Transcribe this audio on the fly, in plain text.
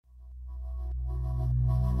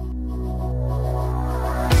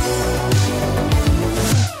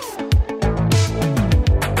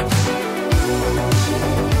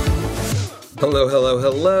Hello, hello,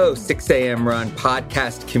 hello, 6 a.m. Run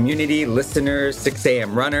podcast community, listeners, 6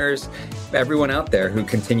 a.m. runners, everyone out there who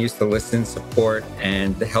continues to listen, support,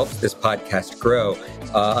 and helps this podcast grow.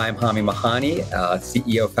 I'm Hami Mahani,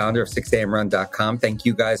 CEO, founder of 6amrun.com. Thank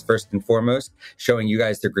you guys, first and foremost, showing you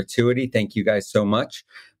guys the gratuity. Thank you guys so much.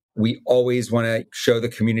 We always want to show the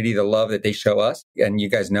community the love that they show us. And you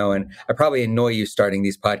guys know, and I probably annoy you starting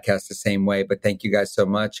these podcasts the same way, but thank you guys so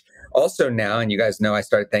much. Also now, and you guys know, I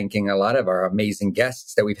started thanking a lot of our amazing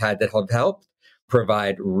guests that we've had that have helped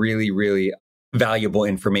provide really, really valuable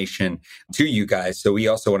information to you guys. So we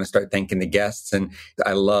also want to start thanking the guests. And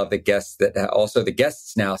I love the guests that also the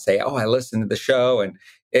guests now say, oh, I listened to the show. And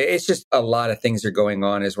it's just a lot of things are going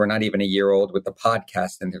on as we're not even a year old with the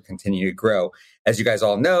podcast and they're continuing to grow. As you guys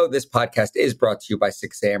all know, this podcast is brought to you by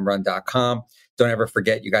 6amrun.com. Don't ever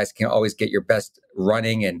forget, you guys can always get your best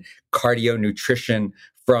running and cardio nutrition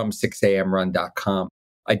from 6amrun.com.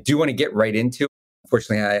 I do want to get right into,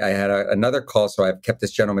 unfortunately, I had another call, so I've kept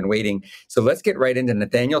this gentleman waiting. So let's get right into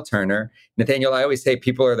Nathaniel Turner. Nathaniel, I always say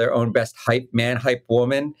people are their own best hype man, hype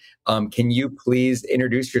woman. Can you please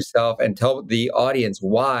introduce yourself and tell the audience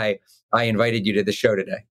why I invited you to the show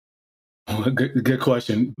today? Good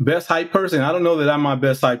question. Best hype person? I don't know that I'm my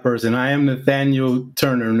best hype person. I am Nathaniel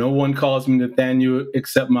Turner. No one calls me Nathaniel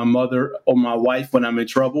except my mother or my wife when I'm in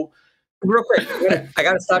trouble. Real quick, I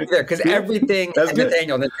got to stop you there because everything has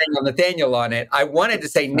Nathaniel on it. I wanted to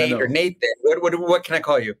say Nate or Nathan. What can I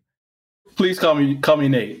call you? Please call me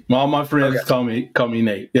Nate. All my friends call me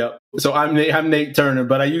Nate. Yep. So I'm Nate Turner,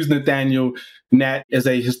 but I use Nathaniel. Nat as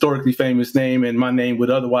a historically famous name, and my name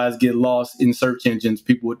would otherwise get lost in search engines.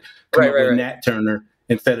 People would come up with Nat Turner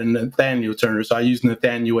instead of Nathaniel Turner. So I use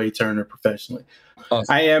Nathaniel A. Turner professionally.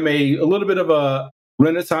 Awesome. I am a little bit of a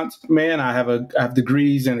Renaissance man. I have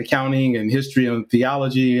degrees in accounting and history and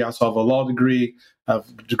theology. I also have a law degree. I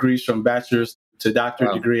have degrees from bachelor's to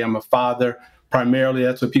doctorate degree. I'm a father. Primarily,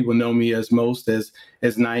 that's what people know me as most, as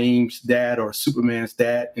Naeem's dad or Superman's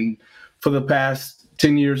dad. And for the past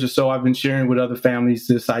 10 years or so, I've been sharing with other families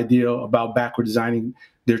this idea about backward designing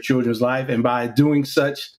their children's life. And by doing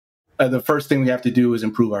such, the first thing we have to do is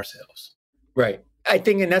improve ourselves. Right. I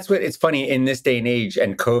think, and that's what it's funny in this day and age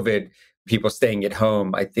and COVID, people staying at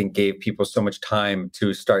home, I think gave people so much time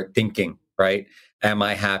to start thinking, right? Am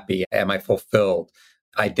I happy? Am I fulfilled?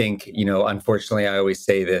 I think, unfortunately, I always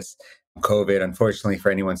say this, COVID, unfortunately,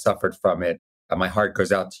 for anyone suffered from it, my heart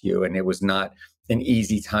goes out to you. And it was not an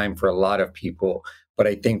easy time for a lot of people. But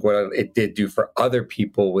I think what it did do for other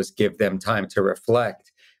people was give them time to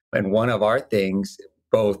reflect. And one of our things,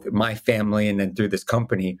 both my family and then through this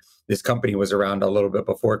company was around a little bit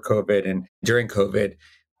before COVID and during COVID,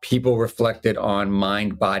 people reflected on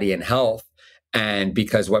mind, body, and health. And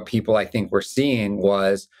because what people I think were seeing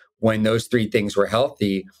was when those three things were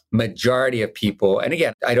healthy, majority of people, and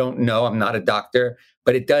again, I don't know, I'm not a doctor,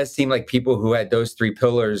 but it does seem like people who had those three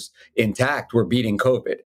pillars intact were beating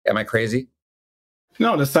COVID. Am I crazy?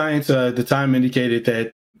 No, the science at the time indicated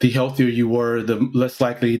that the healthier you were, the less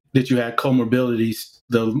likely that you had comorbidities,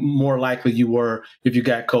 the more likely you were if you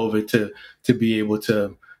got COVID to be able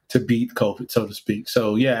to beat COVID, so to speak.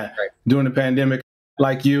 So During the pandemic,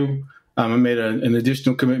 like you, I made an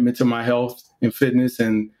additional commitment to my health and fitness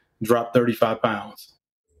and dropped 35 pounds.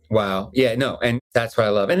 Wow. Yeah, no. And that's what I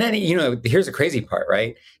love. And then, here's the crazy part,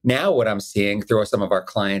 right? Now what I'm seeing through some of our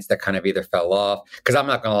clients that kind of either fell off, because I'm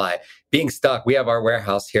not going to lie, being stuck, we have our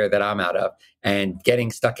warehouse here that I'm out of and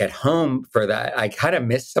getting stuck at home for that. I kind of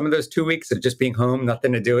missed some of those 2 weeks of just being home,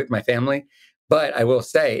 nothing to do with my family. But I will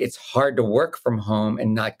say it's hard to work from home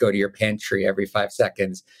and not go to your pantry every 5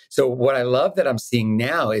 seconds. So what I love that I'm seeing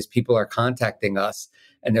now is people are contacting us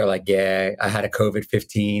and they're like, yeah, I had a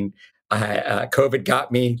COVID-15. COVID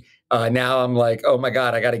got me. Now I'm like, oh my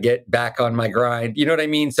God, I got to get back on my grind. You know what I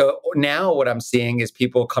mean? So now what I'm seeing is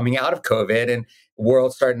people coming out of COVID and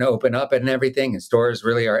world starting to open up and everything. And stores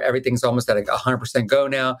really are, everything's almost at 100% go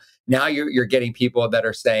now. Now you're getting people that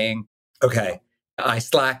are saying, okay, I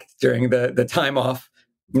slacked during the time off.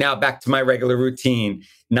 Now back to my regular routine,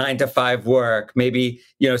 9 to 5 work, maybe,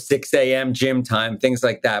 6 a.m. gym time, things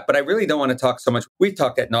like that. But I really don't want to talk so much. We've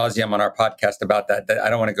talked ad nauseum on our podcast about that I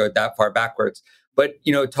don't want to go that far backwards. But,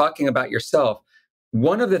 talking about yourself,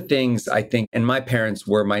 one of the things I think, and my parents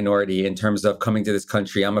were minority in terms of coming to this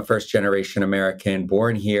country. I'm a first generation American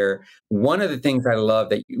born here. One of the things I love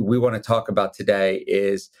that we want to talk about today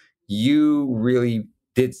is you really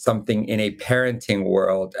did something in a parenting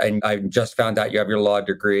world. And I just found out you have your law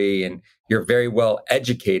degree and you're very well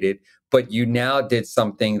educated, but you now did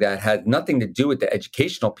something that had nothing to do with the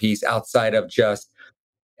educational piece outside of just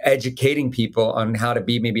educating people on how to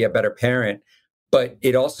be maybe a better parent. but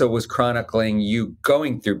it also was chronicling you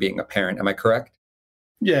going through being a parent. Am I correct?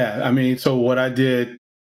 Yeah. I mean, so what I did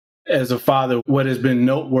as a father, what has been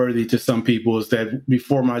noteworthy to some people is that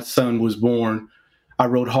before my son was born, I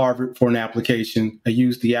wrote Harvard for an application. I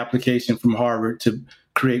used the application from Harvard to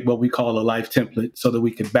create what we call a life template so that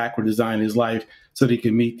we could backward design his life so that he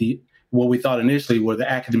could meet the what we thought initially were the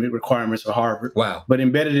academic requirements of Harvard. Wow. But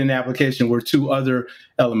embedded in the application were two other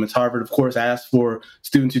elements. Harvard, of course, asked for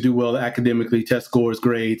students to do well academically, test scores,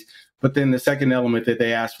 grades. But then the second element that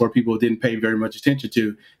they asked for, people didn't pay very much attention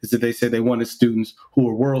to, is that they said they wanted students who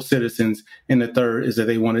were world citizens. And the third is that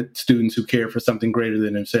they wanted students who cared for something greater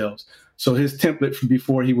than themselves. So his template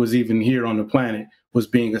before he was even here on the planet was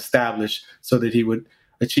being established so that he would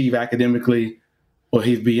achieve academically, or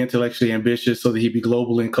he'd be intellectually ambitious, so that he'd be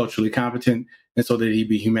globally and culturally competent, and so that he'd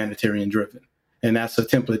be humanitarian driven. And that's a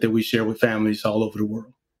template that we share with families all over the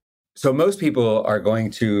world. So most people are going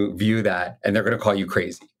to view that and they're going to call you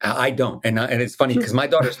crazy. I don't. And it's funny because my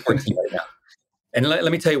daughter's 14 right now. And let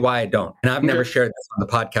me tell you why I don't. And I've never shared this on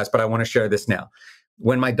the podcast, but I want to share this now.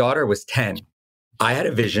 When my daughter was 10, I had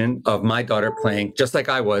a vision of my daughter playing just like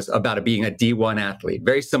I was about being a D1 athlete,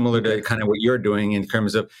 very similar to kind of what you're doing in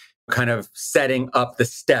terms of kind of setting up the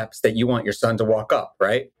steps that you want your son to walk up,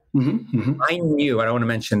 right? Mm-hmm, mm-hmm. I knew, I don't want to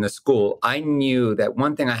mention the school, I knew that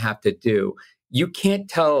one thing I have to do, you can't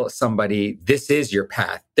tell somebody this is your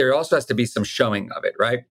path. There also has to be some showing of it,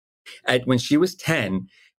 right? When she was 10,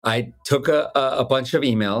 I took a bunch of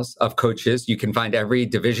emails of coaches. You can find every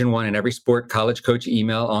Division I and every sport college coach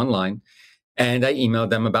email online. And I emailed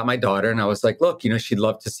them about my daughter. And I was like, look, she'd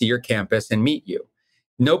love to see your campus and meet you.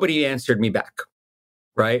 Nobody answered me back,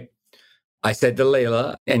 right? I said to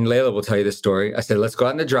Layla, and Layla will tell you the story. I said, let's go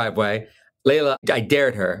out in the driveway. Layla, I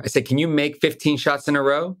dared her. I said, can you make 15 shots in a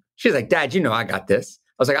row? She's like, Dad, I got this.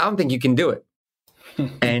 I was like, I don't think you can do it.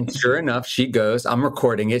 And sure enough, she goes, I'm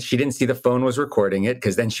recording it. She didn't see the phone was recording it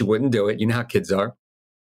because then she wouldn't do it. You know how kids are.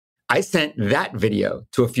 I sent that video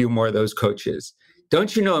to a few more of those coaches.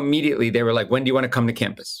 Don't you know, immediately they were like, when do you want to come to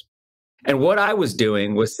campus? And what I was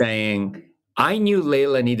doing was saying, I knew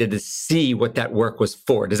Layla needed to see what that work was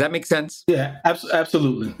for. Does that make sense? Yeah,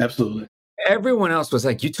 absolutely. Absolutely. Everyone else was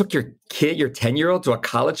like, you took your kid, your 10-year-old to a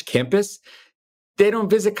college campus? They don't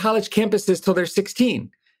visit college campuses till they're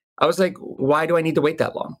 16. I was like, why do I need to wait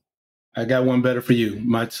that long? I got one better for you.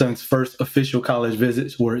 My son's first official college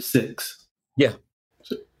visits were at 6. Yeah.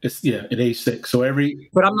 So at age 6. So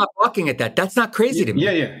But I'm not balking at that. That's not crazy to me.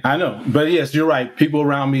 Yeah, I know. But yes, you're right. People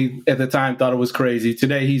around me at the time thought it was crazy.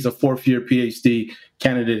 Today, he's a 4th-year PhD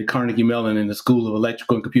candidate at Carnegie Mellon in the School of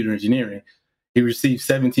Electrical and Computer Engineering. He received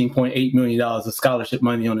 $17.8 million of scholarship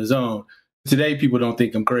money on his own. Today, people don't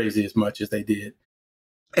think I'm crazy as much as they did.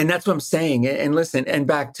 And that's what I'm saying. And listen, and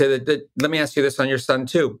back to let me ask you this on your son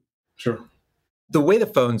too. Sure. The way the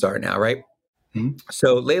phones are now, right? Mm-hmm.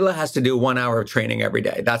 So Layla has to do 1 hour of training every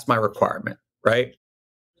day. That's my requirement, right?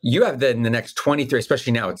 You have in the next 23,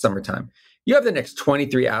 especially now it's summertime, you have the next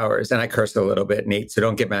 23 hours, and I cursed a little bit, Nate, so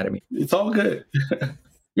don't get mad at me. It's all good.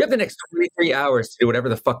 You have the next 23 hours to do whatever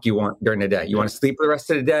the fuck you want during the day. You want to sleep the rest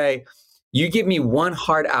of the day. You give me 1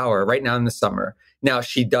 hard hour right now in the summer. Now,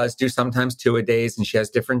 she does do sometimes 2 a days, and she has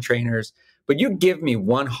different trainers, but you give me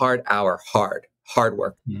 1 hard hour, hard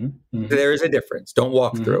work. Mm-hmm. Mm-hmm. There is a difference. Don't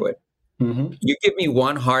walk through it. Mm-hmm. You give me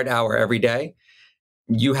 1 hard hour every day,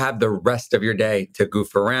 you have the rest of your day to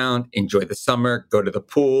goof around, enjoy the summer, go to the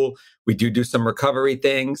pool. We do some recovery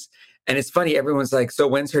things. And it's funny, everyone's like, so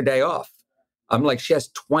when's her day off? I'm like, she has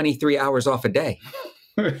 23 hours off a day.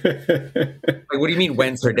 Like, what do you mean,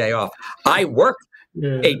 when's her day off? I work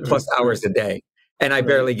 8+ hours a day, and I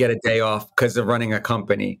barely get a day off because of running a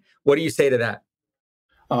company. What do you say to that?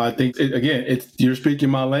 I think, you're speaking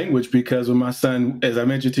my language, because when my son, as I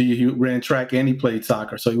mentioned to you, he ran track and he played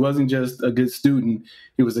soccer. So he wasn't just a good student,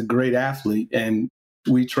 he was a great athlete, and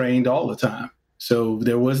we trained all the time. So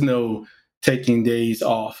there was no taking days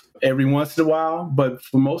off every once in a while, but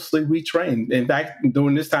for mostly we trained. In fact,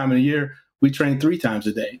 during this time of the year, we trained 3 times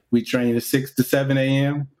a day. We trained at 6 to 7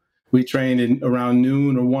 a.m. We trained around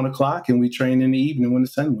noon or 1 o'clock, and we trained in the evening when the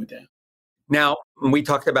sun went down. Now, we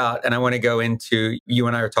talked about, and I want to go into, you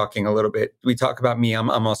and I are talking a little bit. We talk about me. I'm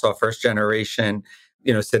also a first generation,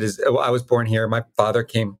 citizen. I was born here. My father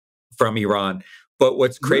came from Iran. But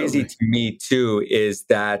what's crazy to me too is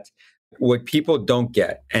that what people don't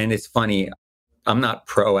get, and it's funny, I'm not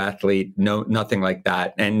pro athlete, no, nothing like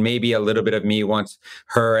that. And maybe a little bit of me wants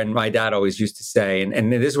her, and my dad always used to say,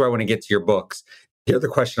 and this is where I want to get to your books. Here's the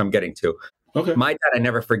question I'm getting to. Okay. My dad, I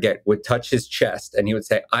never forget, would touch his chest and he would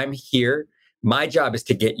say, I'm here. My job is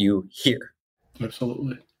to get you here.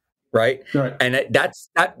 Absolutely. right? Right. And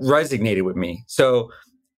that resonated with me. So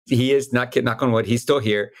he is not knock on wood. He's still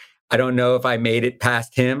here. I don't know if I made it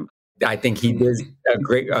past him. I think he did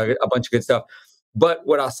a bunch of good stuff. But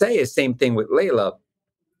what I'll say is same thing with Layla.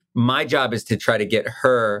 My job is to try to get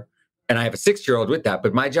her, and I have a 6-year-old with that,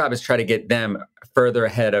 but my job is try to get them further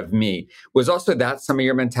ahead of me. Was also that some of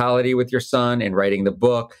your mentality with your son and writing the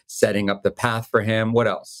book, setting up the path for him? What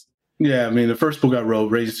else? Yeah, I mean, the first book I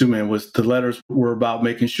wrote, Raising Superman, was the letters were about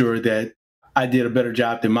making sure that I did a better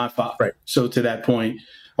job than my father. Right. So to that point,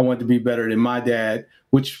 I wanted to be better than my dad,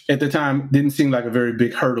 which at the time didn't seem like a very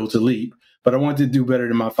big hurdle to leap. But I wanted to do better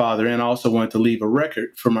than my father, and I also wanted to leave a record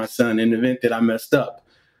for my son in the event that I messed up,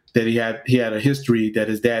 that he had a history that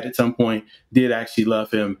his dad at some point did actually love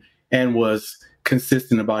him and was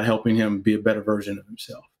consistent about helping him be a better version of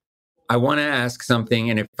himself. I want to ask something,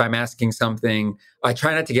 and if I'm asking something, I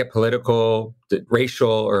try not to get political, racial,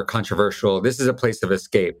 or controversial. This is a place of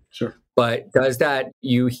escape. Sure. But does that,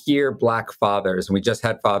 you hear Black fathers, and we just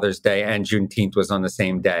had Father's Day and Juneteenth was on the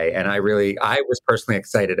same day. And I was personally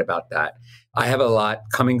excited about that. I have a lot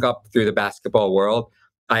coming up through the basketball world.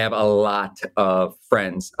 I have a lot of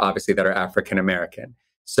friends, obviously, that are African American.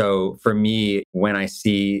 So for me, when I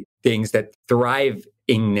see things that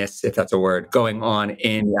thrivingness, if that's a word, going on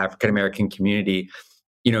in the African American community,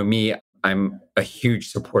 I'm a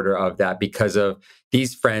huge supporter of that because of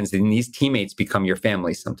these friends and these teammates become your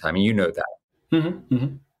family sometime. And you know that. Mm-hmm,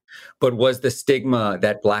 mm-hmm. But was the stigma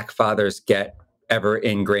that Black fathers get ever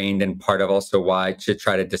ingrained and part of also why to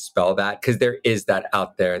try to dispel that? Because there is that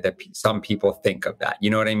out there that some people think of that. You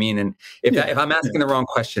know what I mean? And if I'm asking the wrong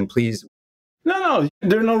question, please. No,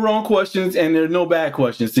 there are no wrong questions and there are no bad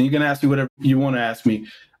questions. So you can ask me whatever you want to ask me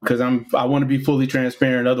because I want to be fully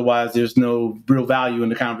transparent. Otherwise, there's no real value in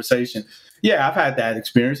the conversation. Yeah, I've had that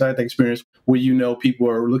experience. I had the experience where, people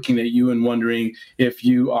are looking at you and wondering if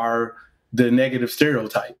you are the negative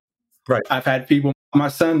stereotype. Right. I've had people, my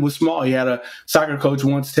son was small. He had a soccer coach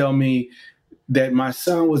once tell me that my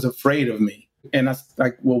son was afraid of me. And I was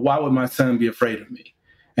like, well, why would my son be afraid of me?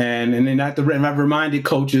 And then I've reminded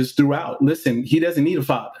coaches throughout, listen, he doesn't need a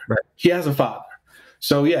father. Right. He has a father.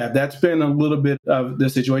 So, yeah, that's been a little bit of the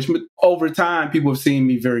situation. But over time, people have seen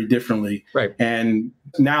me very differently. Right. And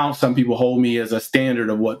now some people hold me as a standard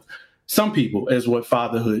of what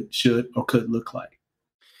fatherhood should or could look like.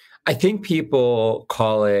 I think people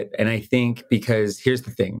call it, and I think because here's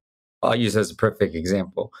the thing, I'll use as a perfect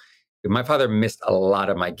example. My father missed a lot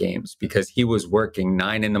of my games because he was working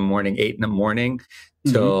 9 a.m, 8 a.m,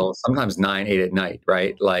 till sometimes 9, 8 at night,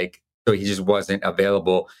 right? So he just wasn't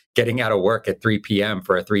available. Getting out of work at 3 p.m.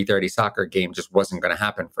 for a 3:30 soccer game just wasn't going to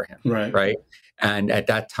happen for him, right? And at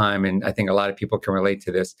that time, and I think a lot of people can relate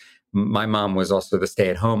to this, my mom was also the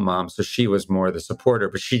stay-at-home mom, so she was more the supporter,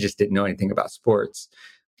 but she just didn't know anything about sports.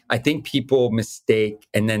 I think people mistake,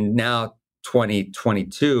 and then now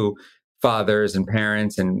 2022, fathers and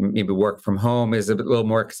parents and maybe work from home is a little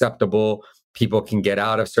more acceptable. People can get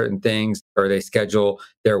out of certain things or they schedule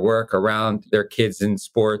their work around their kids in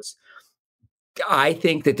sports. I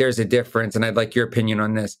think that there's a difference, and I'd like your opinion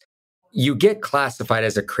on this. You get classified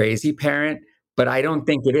as a crazy parent, but I don't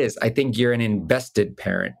think it is. I think you're an invested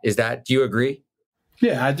parent. Do you agree?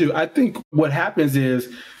 Yeah, I do. I think what happens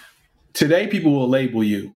is today people will label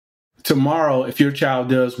you. Tomorrow, if your child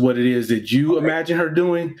does what it is that you imagine her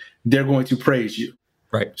doing, they're going to praise you.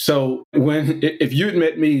 Right. So if you had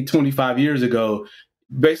met me 25 years ago,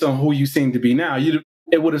 based on who you seem to be now,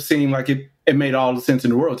 it would have seemed like it made all the sense in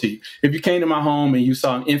the world to you. If you came to my home and you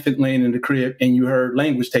saw an infant laying in the crib and you heard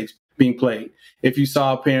language tapes being played, if you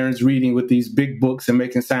saw parents reading with these big books and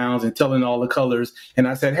making sounds and telling all the colors, and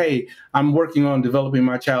I said, hey, I'm working on developing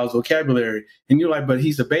my child's vocabulary, and you're like, but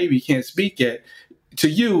he's a baby, he can't speak yet. To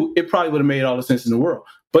you, it probably would have made all the sense in the world.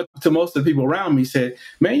 But to most of the people around me said,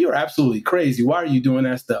 man, you're absolutely crazy. Why are you doing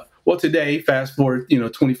that stuff? Well, today, fast forward,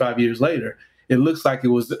 25 years later, it looks like it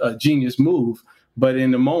was a genius move. But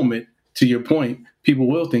in the moment, to your point, people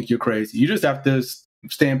will think you're crazy. You just have to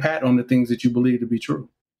stand pat on the things that you believe to be true.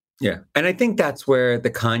 Yeah. And I think that's where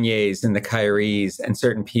the Kanyes and the Kyries and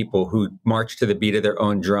certain people who march to the beat of their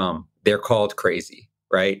own drum, they're called crazy,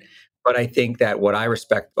 right? But I think that what I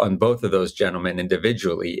respect on both of those gentlemen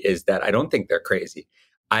individually is that I don't think they're crazy.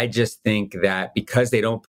 I just think that because they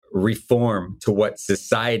don't reform to what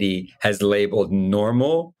society has labeled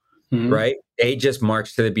normal, right? They just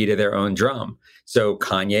march to the beat of their own drum. So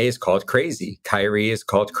Kanye is called crazy. Kyrie is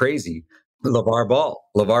called crazy. LeVar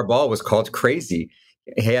Ball was called crazy.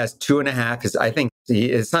 He has 2.5. I think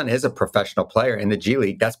his son is a professional player in the G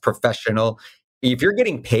League. That's professional If you're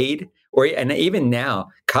getting paid, and even now,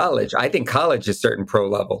 college, I think college is certain pro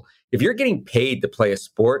level. If you're getting paid to play a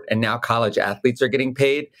sport and now college athletes are getting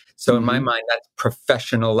paid, so in my Mm-hmm. mind, that's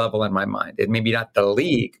professional level in my mind. It maybe not the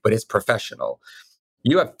league, but it's professional.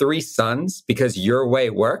 You have three sons because your way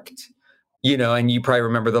worked, and you probably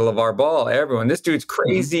remember the LeVar Ball, everyone, this dude's Mm-hmm.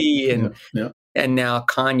 crazy. Yeah. And Yeah. and now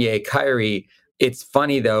Kanye, Kyrie. It's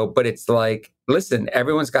funny though, but it's like, listen,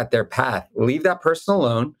 everyone's got their path. Leave that person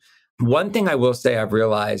alone. One thing I will say I've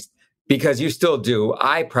realized, because you still do,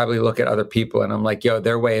 I probably look at other people and I'm like, yo,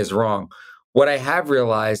 their way is wrong. What I have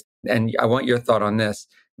realized, and I want your thought on this,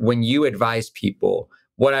 when you advise people,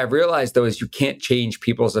 what I've realized though is you can't change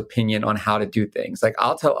people's opinion on how to do things. Like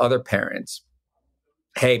I'll tell other parents,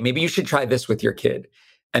 hey, maybe you should try this with your kid.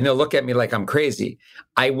 And they'll look at me like I'm crazy.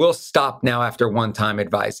 I will stop now after one time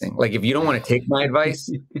advising. Like, if you don't want to take my advice,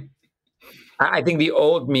 I think the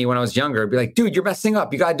old me when I was younger would be like, dude, you're messing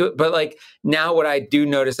up. You got to do it. But like now, what I do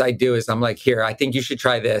notice I do is I'm like, here, I think you should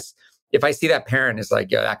try this. If I see that parent is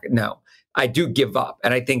like, yeah, no, I do give up.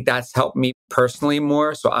 And I think that's helped me personally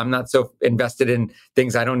more. So I'm not so invested in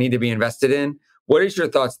things I don't need to be invested in. What is your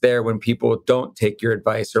thoughts there when people don't take your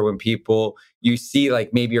advice, or when people you see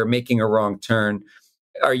like maybe you're making a wrong turn?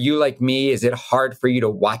 Are you like me? Is it hard for you to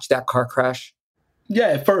watch that car crash? Yeah,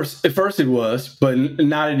 at first it was, but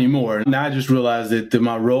not anymore. Now I just realized that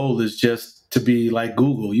my role is just to be like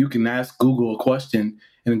Google. You can ask Google a question,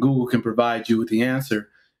 and Google can provide you with the answer.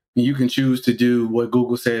 And you can choose to do what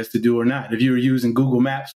Google says to do or not. If you're using Google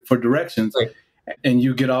Maps for directions Right. and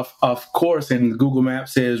you get off course and Google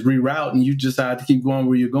Maps says reroute and you decide to keep going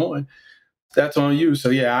where you're going, that's on you. So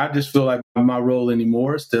yeah, I just feel like my role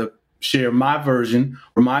anymore is to share my version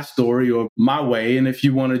or my story or my way. And if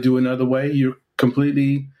you want to do another way, you're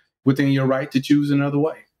completely within your right to choose another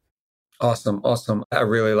way. Awesome. Awesome. I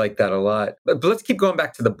really like that a lot. But let's keep going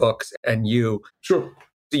back to the books and you. Sure.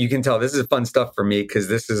 So you can tell this is fun stuff for me because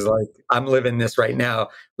this is like, I'm living this right now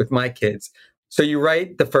with my kids. So you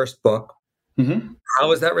write the first book. Mm-hmm. How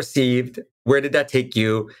was that received? Where did that take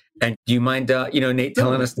you? And do you mind, Nate,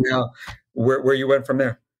 telling us now where you went from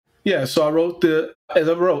there? Yeah, so as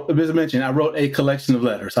I mentioned, I wrote a collection of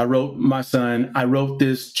letters. I wrote my son, I wrote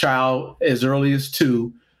this child as early as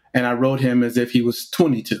 2, and I wrote him as if he was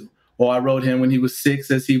 22. Or I wrote him when he was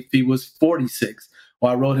 6 as if he was 46.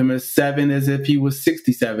 Or I wrote him as 7 as if he was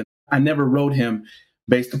 67. I never wrote him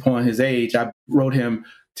based upon his age. I wrote him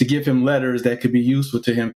to give him letters that could be useful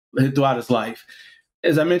to him throughout his life.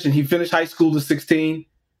 As I mentioned, he finished high school at 16.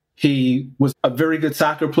 He was a very good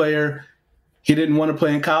soccer player. He didn't want to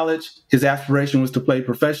play in college. His aspiration was to play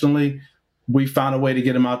professionally. We found a way to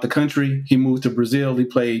get him out the country. He moved to Brazil. He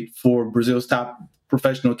played for Brazil's top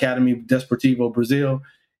professional academy, Desportivo Brazil.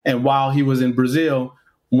 And while he was in Brazil,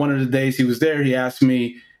 one of the days he was there, he asked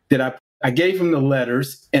me, I gave him the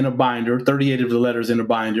letters in a binder, 38 of the letters in a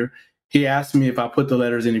binder. He asked me if I put the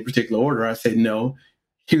letters in any particular order. I said no.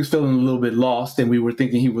 He was feeling a little bit lost, and we were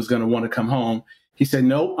thinking he was going to want to come home. He said,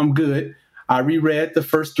 no, I'm good. I reread the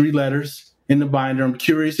first 3 letters in the binder. I'm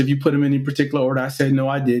curious if you put them in any particular order. I said, no,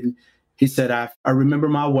 I didn't. He said, I remember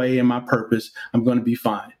my way and my purpose. I'm going to be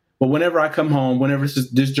fine. But whenever I come home, whenever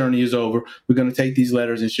this journey is over, we're going to take these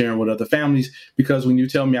letters and share them with other families, because when you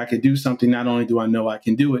tell me I can do something, not only do I know I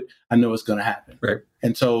can do it, I know it's going to happen. Right.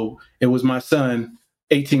 And so it was my son,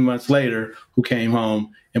 18 months later, who came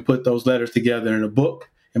home and put those letters together in a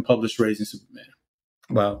book and published Raising Superman.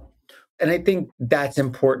 Wow. And I think that's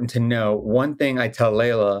important to know. One thing I tell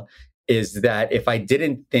Layla is that if I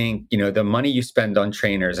didn't think, the money you spend on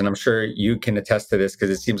trainers, and I'm sure you can attest to this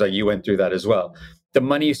because it seems like you went through that as well. The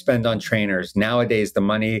money you spend on trainers nowadays, the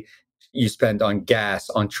money you spend on gas,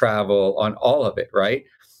 on travel, on all of it, right?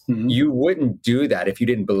 Mm-hmm. You wouldn't do that if you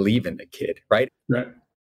didn't believe in the kid, right? Right.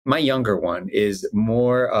 My younger one is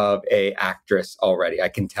more of a actress already. I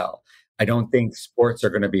can tell. I don't think sports are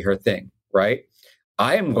going to be her thing, right?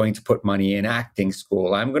 I am going to put money in acting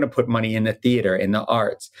school. I'm going to put money in the theater, in the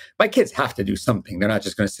arts. My kids have to do something. They're not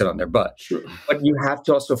just going to sit on their butt. Sure. But you have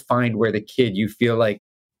to also find where the kid, you feel like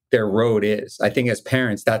their road is. I think as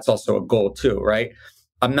parents, that's also a goal too, right?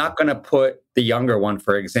 I'm not going to put the younger one,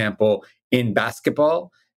 for example, in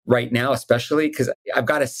basketball right now, especially because I've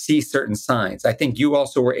got to see certain signs. I think you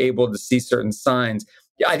also were able to see certain signs.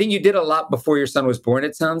 I think you did a lot before your son was born,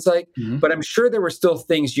 it sounds like, Mm-hmm. but I'm sure there were still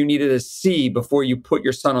things you needed to see before you put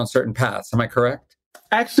your son on certain paths. Am I correct?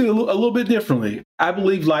 Actually, a little bit differently. I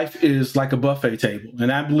believe life is like a buffet table.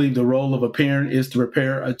 And I believe the role of a parent is to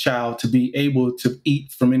prepare a child to be able to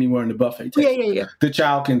eat from anywhere in the buffet table. Yeah. The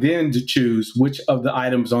child can then choose which of the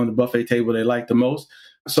items on the buffet table they like the most.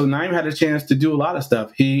 So Naim had a chance to do a lot of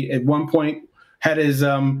stuff. He, at one point, had his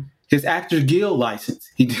his Actors Guild license.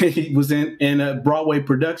 He was in a Broadway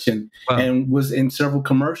production Wow. and was in several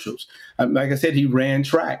commercials. Like I said, he ran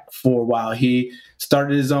track for a while. He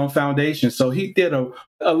started his own foundation. So he did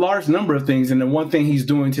a large number of things. And the one thing he's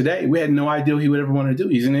doing today, we had no idea he would ever want to do.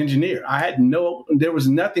 He's an engineer. There was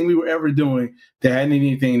nothing we were ever doing that had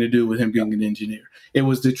anything to do with him being an engineer. It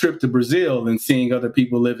was the trip to Brazil and seeing other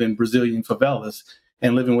people live in Brazilian favelas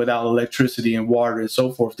and living without electricity and water and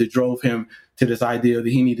so forth that drove him to this idea that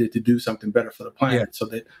he needed to do something better for the planet.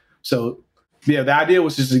 Yeah. The idea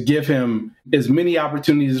was just to give him as many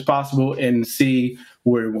opportunities as possible and see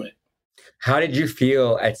where it went. How did you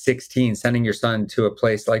feel at 16 sending your son to a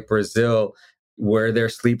place like Brazil? Were there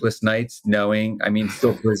sleepless nights knowing,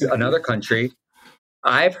 still Brazil, another country?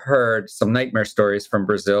 I've heard some nightmare stories from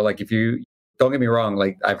Brazil. Like, if you don't get me wrong,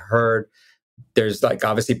 like I've heard there's like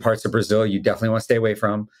obviously parts of Brazil you definitely want to stay away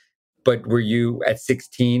from. But were you at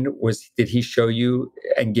 16? Did he show you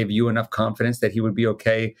and give you enough confidence that he would be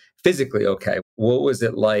okay, physically okay? What was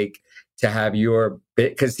it like to have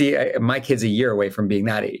because see, my kid's a year away from being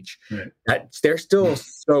that age. Right. They're still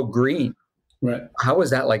so green. Right. How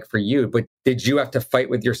was that like for you? But did you have to fight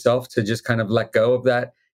with yourself to just kind of let go of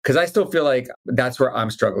that? Because I still feel like that's where I'm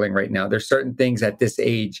struggling right now. There's certain things at this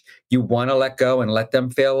age you want to let go and let them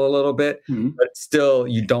fail a little bit, but still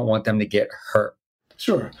you don't want them to get hurt.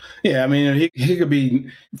 Sure. Yeah. He could be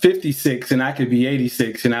 56 and I could be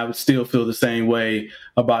 86 and I would still feel the same way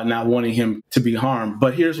about not wanting him to be harmed.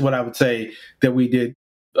 But here's what I would say that we did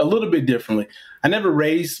a little bit differently. I never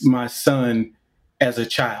raised my son as a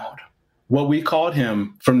child. What we called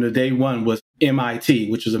him from the day one was MIT,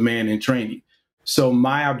 which was a man in training. So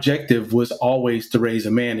my objective was always to raise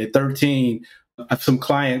a man. At 13, I have some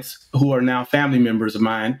clients who are now family members of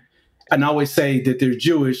mine. And I always say that they're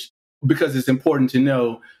Jewish because it's important to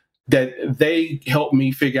know that they helped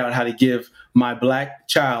me figure out how to give my Black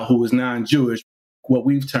child who was non-Jewish what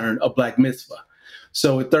we've termed a Black mitzvah.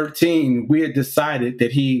 So at 13, we had decided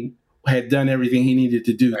that he had done everything he needed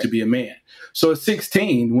to do to be a man. So at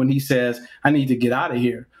 16, when he says, I need to get out of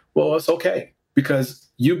here, well, it's okay because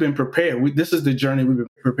you've been prepared. This is the journey we've been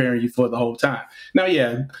preparing you for the whole time. Now,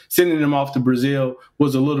 yeah, sending them off to Brazil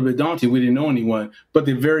was a little bit daunting. We didn't know anyone. But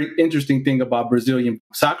the very interesting thing about Brazilian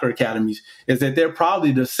soccer academies is that they're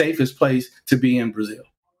probably the safest place to be in Brazil.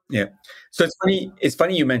 Yeah. So it's funny. It's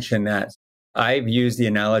funny you mentioned that. I've used the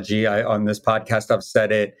analogy on this podcast. I've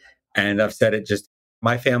said it, and I've said it just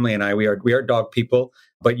my family and I, we are dog people,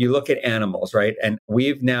 but you look at animals, right? And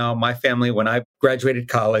my family, when I graduated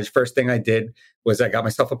college, first thing I did was I got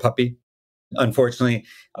myself a puppy. Unfortunately,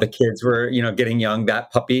 the kids were, getting young.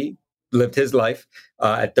 That puppy lived his life.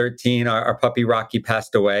 At 13, our puppy Rocky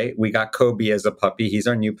passed away. We got Kobe as a puppy. He's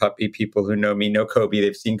our new puppy. People who know me know Kobe.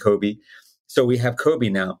 They've seen Kobe. So we have Kobe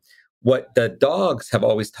now. What the dogs have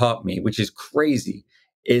always taught me, which is crazy,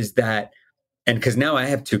 is that, and because now I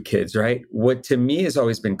have two kids, right? What to me has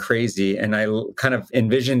always been crazy, and I kind of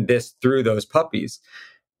envisioned this through those puppies.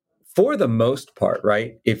 For the most part,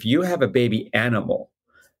 right? If you have a baby animal,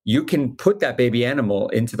 you can put that baby animal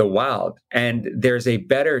into the wild, and there's a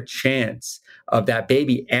better chance of that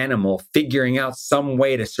baby animal figuring out some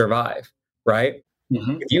way to survive, right?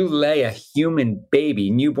 Mm-hmm. If you lay a human baby,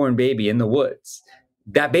 newborn baby in the woods,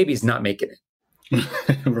 that baby's not making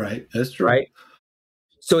it. Right. That's true. Right.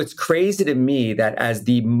 So it's crazy to me that as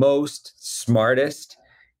the most smartest,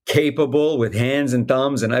 capable with hands and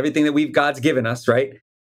thumbs and everything that God's given us, right?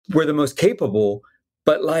 We're the most capable,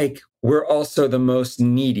 but like we're also the most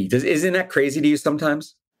needy. Isn't that crazy to you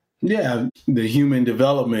sometimes? Yeah, the human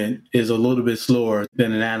development is a little bit slower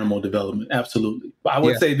than an animal development. Absolutely. But I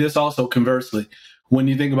would say this also conversely. When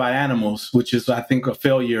you think about animals, which is, I think, a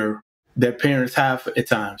failure that parents have at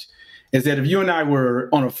times, is that if you and I were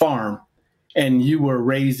on a farm and you were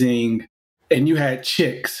raising and you had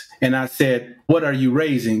chicks and I said, what are you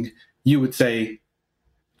raising? You would say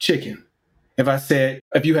chicken.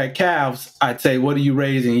 If you had calves, I'd say, what are you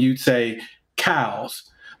raising? You'd say cows.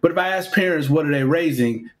 But if I ask parents, what are they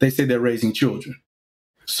raising? They say they're raising children.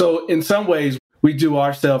 So in some ways, we do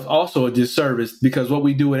ourselves also a disservice because what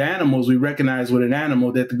we do with animals, we recognize with an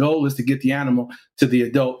animal that the goal is to get the animal to the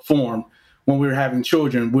adult form. When we're having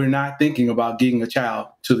children, we're not thinking about getting a child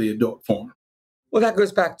to the adult form. Well, that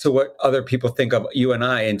goes back to what other people think of you and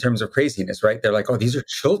I in terms of craziness, right? They're like, oh, these are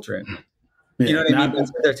children. Yeah, you know what I mean?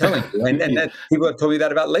 That's what they're telling you. And then people have told me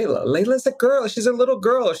that about Layla. Layla's a girl. She's a little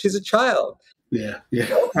girl. She's a child. Yeah.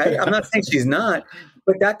 Okay. I'm not saying she's not,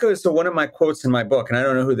 but that goes to one of my quotes in my book. And I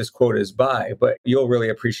don't know who this quote is by, but you'll really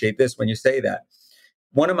appreciate this when you say that.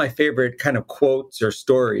 One of my favorite kind of quotes or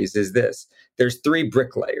stories is this. There's 3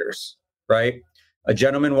 bricklayers, right? A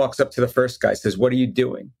gentleman walks up to the first guy, says, what are you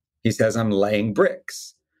doing? He says, I'm laying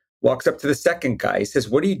bricks. Walks up to the second guy. He says,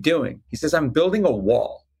 what are you doing? He says, I'm building a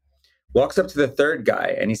wall. Walks up to the third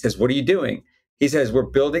guy and he says, what are you doing? He says, we're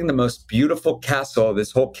building the most beautiful castle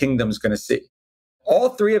this whole kingdom's going to see. All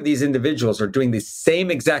three of these individuals are doing the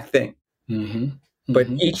same exact thing, but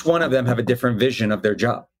each one of them have a different vision of their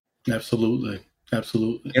job. Absolutely.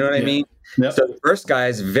 Absolutely. You know what I mean? Yep. So the first guy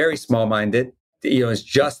is very small-minded, is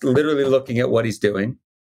just literally looking at what he's doing.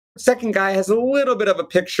 The second guy has a little bit of a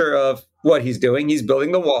picture of what he's doing. He's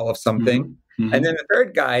building the wall of something. And then the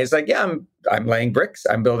third guy is like, yeah, I'm laying bricks.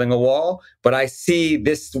 I'm building a wall, but I see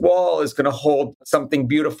this wall is going to hold something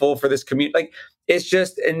beautiful for this community. Like it's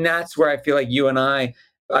just, and that's where I feel like you and I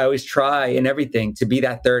always try in everything to be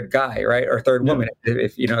that third guy, right? Or third woman.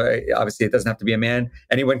 If, obviously it doesn't have to be a man.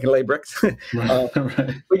 Anyone can lay bricks. Right.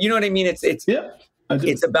 But you know what I mean?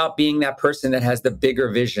 It's about being that person that has the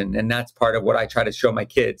bigger vision. And that's part of what I try to show my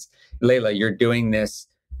kids. Layla, you're doing this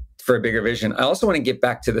for a bigger vision. I also want to get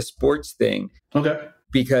back to the sports thing. Okay.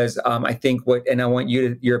 Because I think and I want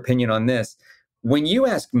your opinion on this. When you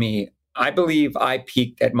ask me, I believe I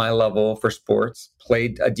peaked at my level for sports,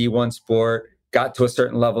 played a D1 sport, got to a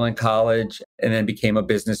certain level in college, and then became a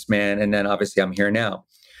businessman. And then obviously I'm here now.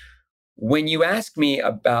 When you ask me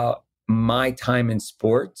about my time in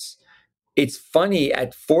sports, it's funny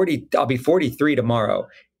at 40, I'll be 43 tomorrow.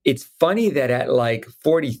 It's funny that at like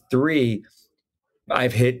 43,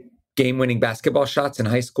 I've hit game-winning basketball shots in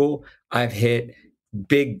high school. I've hit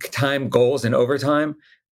big-time goals in overtime.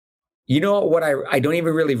 You know what? I don't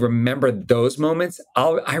even really remember those moments.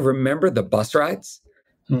 I remember the bus rides,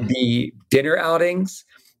 the dinner outings,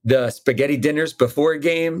 the spaghetti dinners before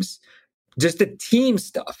games, just the team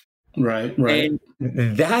stuff. Right. And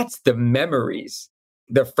that's the memories,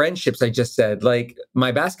 the friendships I just said. Like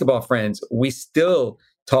my basketball friends, we still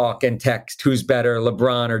talk and text who's better,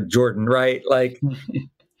 LeBron or Jordan, right? Like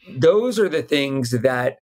those are the things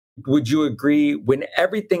that, would you agree, when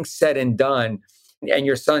everything's said and done and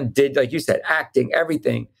your son did, like you said, acting,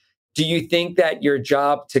 everything, do you think that your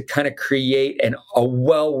job to kind of create a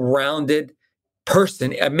well-rounded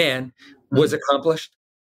person, a man, was accomplished?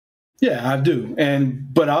 Yeah, I do.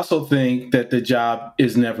 But I also think that the job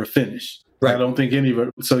is never finished. Right. I don't think any of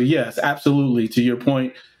it. So yes, absolutely. To your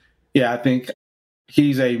point. Yeah, I think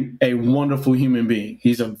he's a wonderful human being.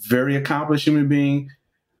 He's a very accomplished human being.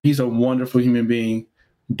 He's a wonderful human being.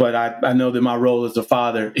 But I know that my role as a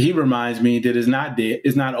father, he reminds me that it's not dead,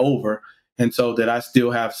 it's not over. And so that I still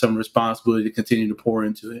have some responsibility to continue to pour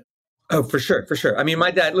into it. Oh, for sure. For sure. I mean, my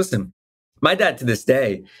dad to this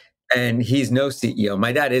day, and he's no CEO.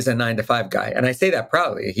 My dad is a 9-to-5 guy. And I say that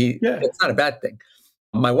proudly. It's not a bad thing.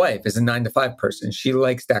 My wife is a 9-to-5 person. She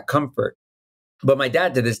likes that comfort. But my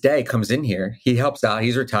dad to this day comes in here. He helps out.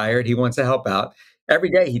 He's retired. He wants to help out. Every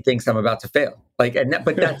day he thinks I'm about to fail. But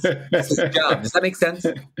that's his job. Does that make sense?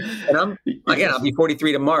 And I'll be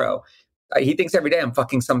 43 tomorrow. He thinks every day I'm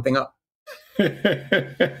fucking something up.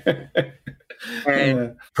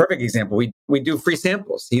 And perfect example, we do free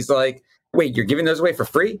samples. He's like, wait, you're giving those away for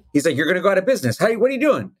free? He's like, you're going to go out of business. Hey, what are you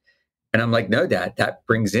doing? And I'm like, no, Dad, that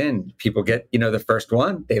brings in, people get, the first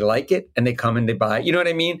one, they like it and they come and they buy, you know what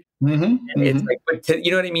I mean? It's like,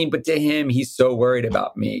 you know what I mean? But to him, he's so worried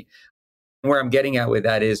about me. Where I'm getting at with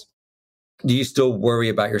that is, do you still worry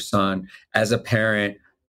about your son as a parent?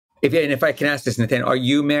 If I can ask this, Nathaniel, are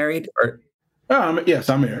you married? Or yes,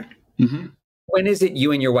 I'm married. When is it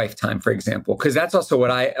you and your wife time, for example? Because that's also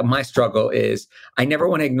what my struggle is. I never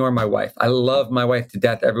want to ignore my wife. I love my wife to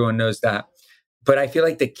death. Everyone knows that. But I feel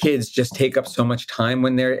like the kids just take up so much time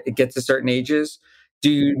when it gets to certain ages. Do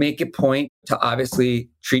you make a point to obviously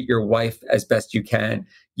treat your wife as best you can?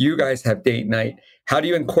 You guys have date night. How do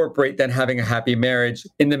you incorporate then having a happy marriage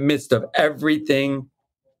in the midst of everything?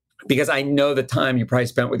 Because I know the time you probably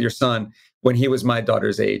spent with your son when he was my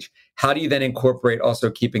daughter's age. How do you then incorporate also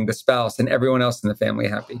keeping the spouse and everyone else in the family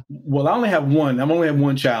happy? Well, I only have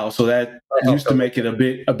one child, so that used to make it a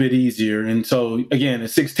bit easier. And so again, at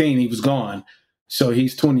 16, he was gone. So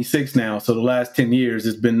he's 26 now. So the last 10 years,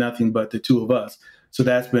 it's been nothing but the two of us. So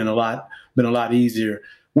that's been a lot easier.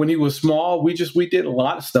 When he was small, we did a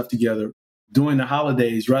lot of stuff together during the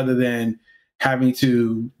holidays rather than having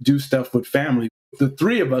to do stuff with family. The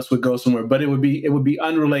three of us would go somewhere, but it would be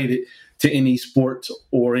unrelated to any sports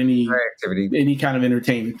or any activity, any kind of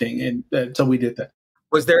entertainment thing. And so we did that.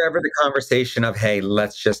 Was there ever the conversation of, hey,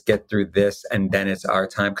 let's just get through this and then it's our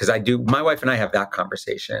time? Because my wife and I have that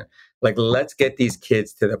conversation. Like, let's get these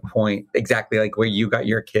kids to the point, exactly like where you got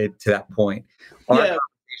your kid to that point. Our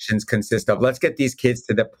conversations consist of, let's get these kids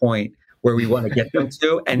to the point where we want to get them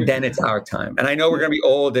to, and then it's our time. And I know we're going to be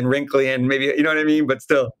old and wrinkly and maybe, you know what I mean? But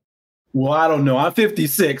still. Well, I don't know. I'm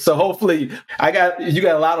 56, so hopefully you got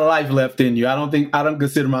a lot of life left in you. I don't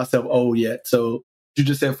consider myself old yet. So you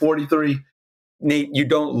just said 43. Nate, you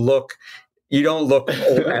don't look old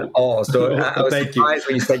at all. So I was Thank you. surprised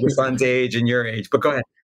when you said your son's age and your age, but go ahead.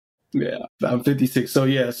 Yeah, I'm 56. So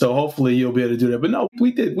yeah, so hopefully you'll be able to do that. But no,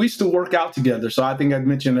 we used to work out together. So I think I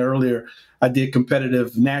mentioned earlier, I did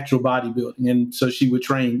competitive natural bodybuilding. And so she would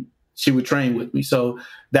train with me. So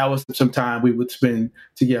that was some time we would spend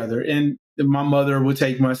together. And my mother would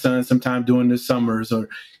take my son sometime during the summers, or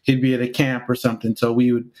he'd be at a camp or something. So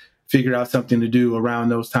we would figure out something to do around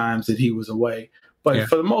those times that he was away. But Yeah.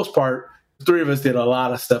 for the most part, the three of us did a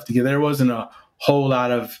lot of stuff together. There wasn't a whole lot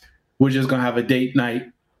of, we're just going to have a date night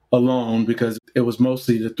alone, because it was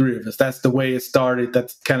mostly the three of us. That's the way it started.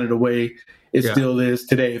 That's kind of the way it still is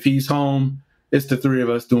today. If he's home, it's the three of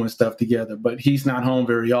us doing stuff together. But he's not home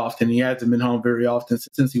very often. He hasn't been home very often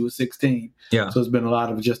since he was 16. Yeah. So it's been a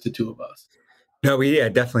lot of just the two of us. No,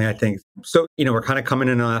 definitely. I think so. We're kind of coming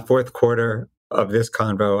in on the fourth quarter of this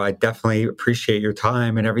convo. I definitely appreciate your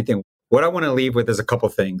time and everything. What I want to leave with is a couple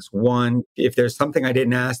things. One, if there's something I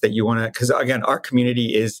didn't ask that you want to, because again, our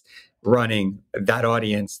community is running that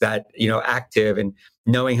audience that, active, and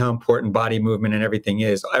knowing how important body movement and everything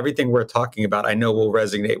is. Everything we're talking about, I know will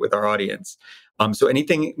resonate with our audience. So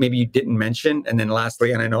anything maybe you didn't mention. And then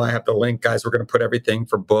lastly, and I know I have the link, guys, we're going to put everything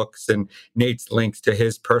for books and Nate's links to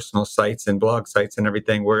his personal sites and blog sites and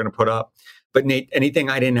everything we're going to put up. But Nate, anything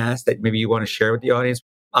I didn't ask that maybe you want to share with the audience?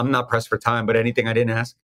 I'm not pressed for time, but anything I didn't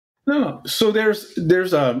ask? No. So there's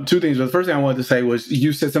two things. The first thing I wanted to say was,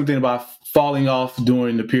 you said something about falling off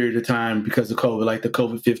during the period of time because of COVID, like the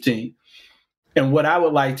COVID-19. And what I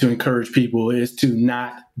would like to encourage people is to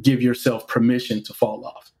not give yourself permission to fall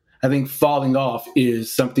off. I think falling off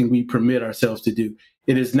is something we permit ourselves to do.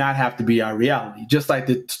 It does not have to be our reality. Just like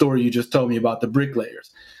the story you just told me about the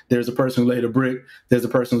bricklayers. There's a person who laid a brick. There's a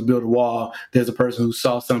person who's built a wall. There's a person who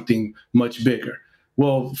saw something much bigger.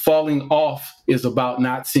 Well, falling off is about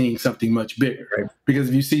not seeing something much bigger. Right. Because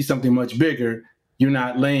if you see something much bigger, you're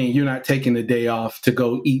not taking the day off to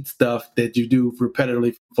go eat stuff that you do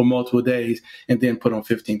repetitively for multiple days and then put on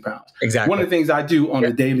 15 pounds. Exactly. One of the things I do on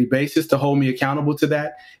a daily basis to hold me accountable to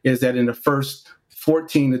that is that in the first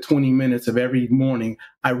 14 to 20 minutes of every morning,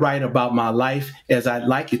 I write about my life as I'd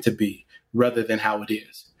like it to be rather than how it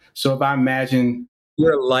is. So if I imagine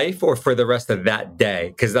your life, or for the rest of that day?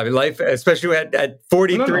 Because life, especially at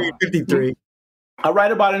 43, 53. I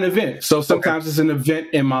write about an event. So sometimes it's an event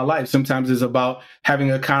in my life. Sometimes it's about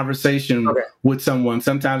having a conversation with someone.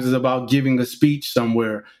 Sometimes it's about giving a speech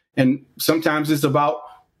somewhere. And sometimes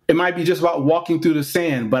it might be just about walking through the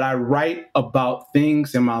sand, but I write about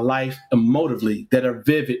things in my life emotively that are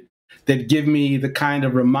vivid, that give me the kind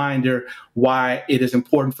of reminder why it is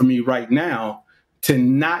important for me right now to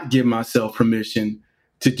not give myself permission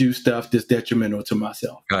to do stuff that's detrimental to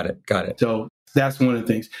myself. Got it. So that's one of the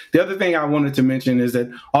things. The other thing I wanted to mention is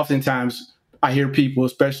that oftentimes I hear people,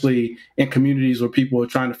 especially in communities where people are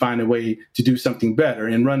trying to find a way to do something better,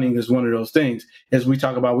 and running is one of those things. As we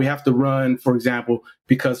talk about, we have to run, for example,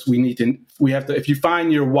 because if you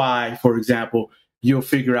find your why, for example, you'll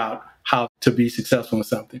figure out how to be successful in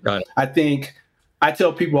something. Got it. I think I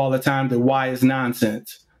tell people all the time that why is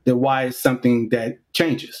nonsense, that why is something that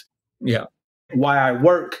changes. Yeah. Why I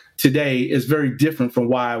work today is very different from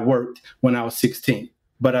why I worked when I was 16,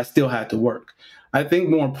 but I still had to work. I think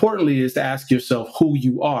more importantly is to ask yourself who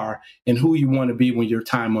you are and who you want to be when your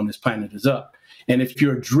time on this planet is up. And if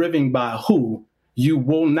you're driven by who, you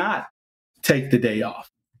will not take the day off.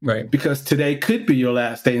 Right. Because today could be your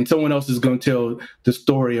last day, and someone else is going to tell the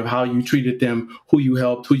story of how you treated them, who you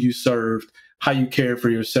helped, who you served, how you cared for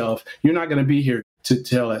yourself. You're not going to be here to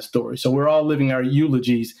tell that story. So we're all living our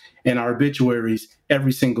eulogies and our obituaries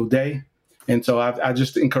every single day. And so I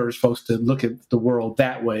just encourage folks to look at the world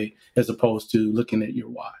that way as opposed to looking at your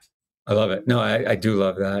why. I love it. No, I do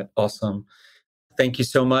love that. Awesome. Thank you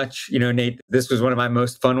so much. Nate, this was one of my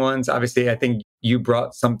most fun ones. Obviously, I think you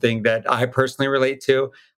brought something that I personally relate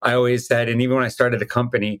to. I always said, and even when I started a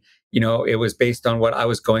company, it was based on what I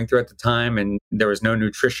was going through at the time. And there was no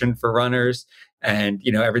nutrition for runners. And,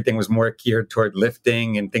 everything was more geared toward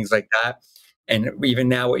lifting and things like that. And even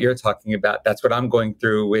now, what you're talking about, that's what I'm going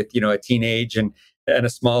through with, a teenage and a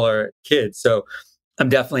smaller kid. So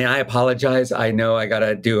I apologize. I know I got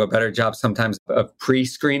to do a better job sometimes of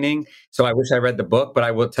pre-screening. So I wish I read the book, but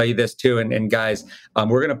I will tell you this too. And guys,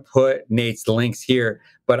 we're going to put Nate's links here,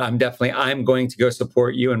 but I'm going to go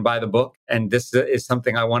support you and buy the book. And this is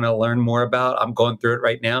something I want to learn more about. I'm going through it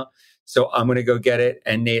right now. So I'm going to go get it.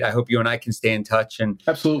 And Nate, I hope you and I can stay in touch. And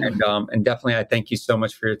absolutely. And definitely, I thank you so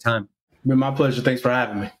much for your time. It's been my pleasure. Thanks for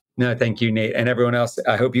having me. No, thank you, Nate. And everyone else,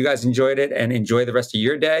 I hope you guys enjoyed it and enjoy the rest of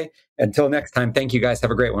your day. Until next time, thank you guys.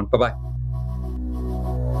 Have a great one. Bye-bye.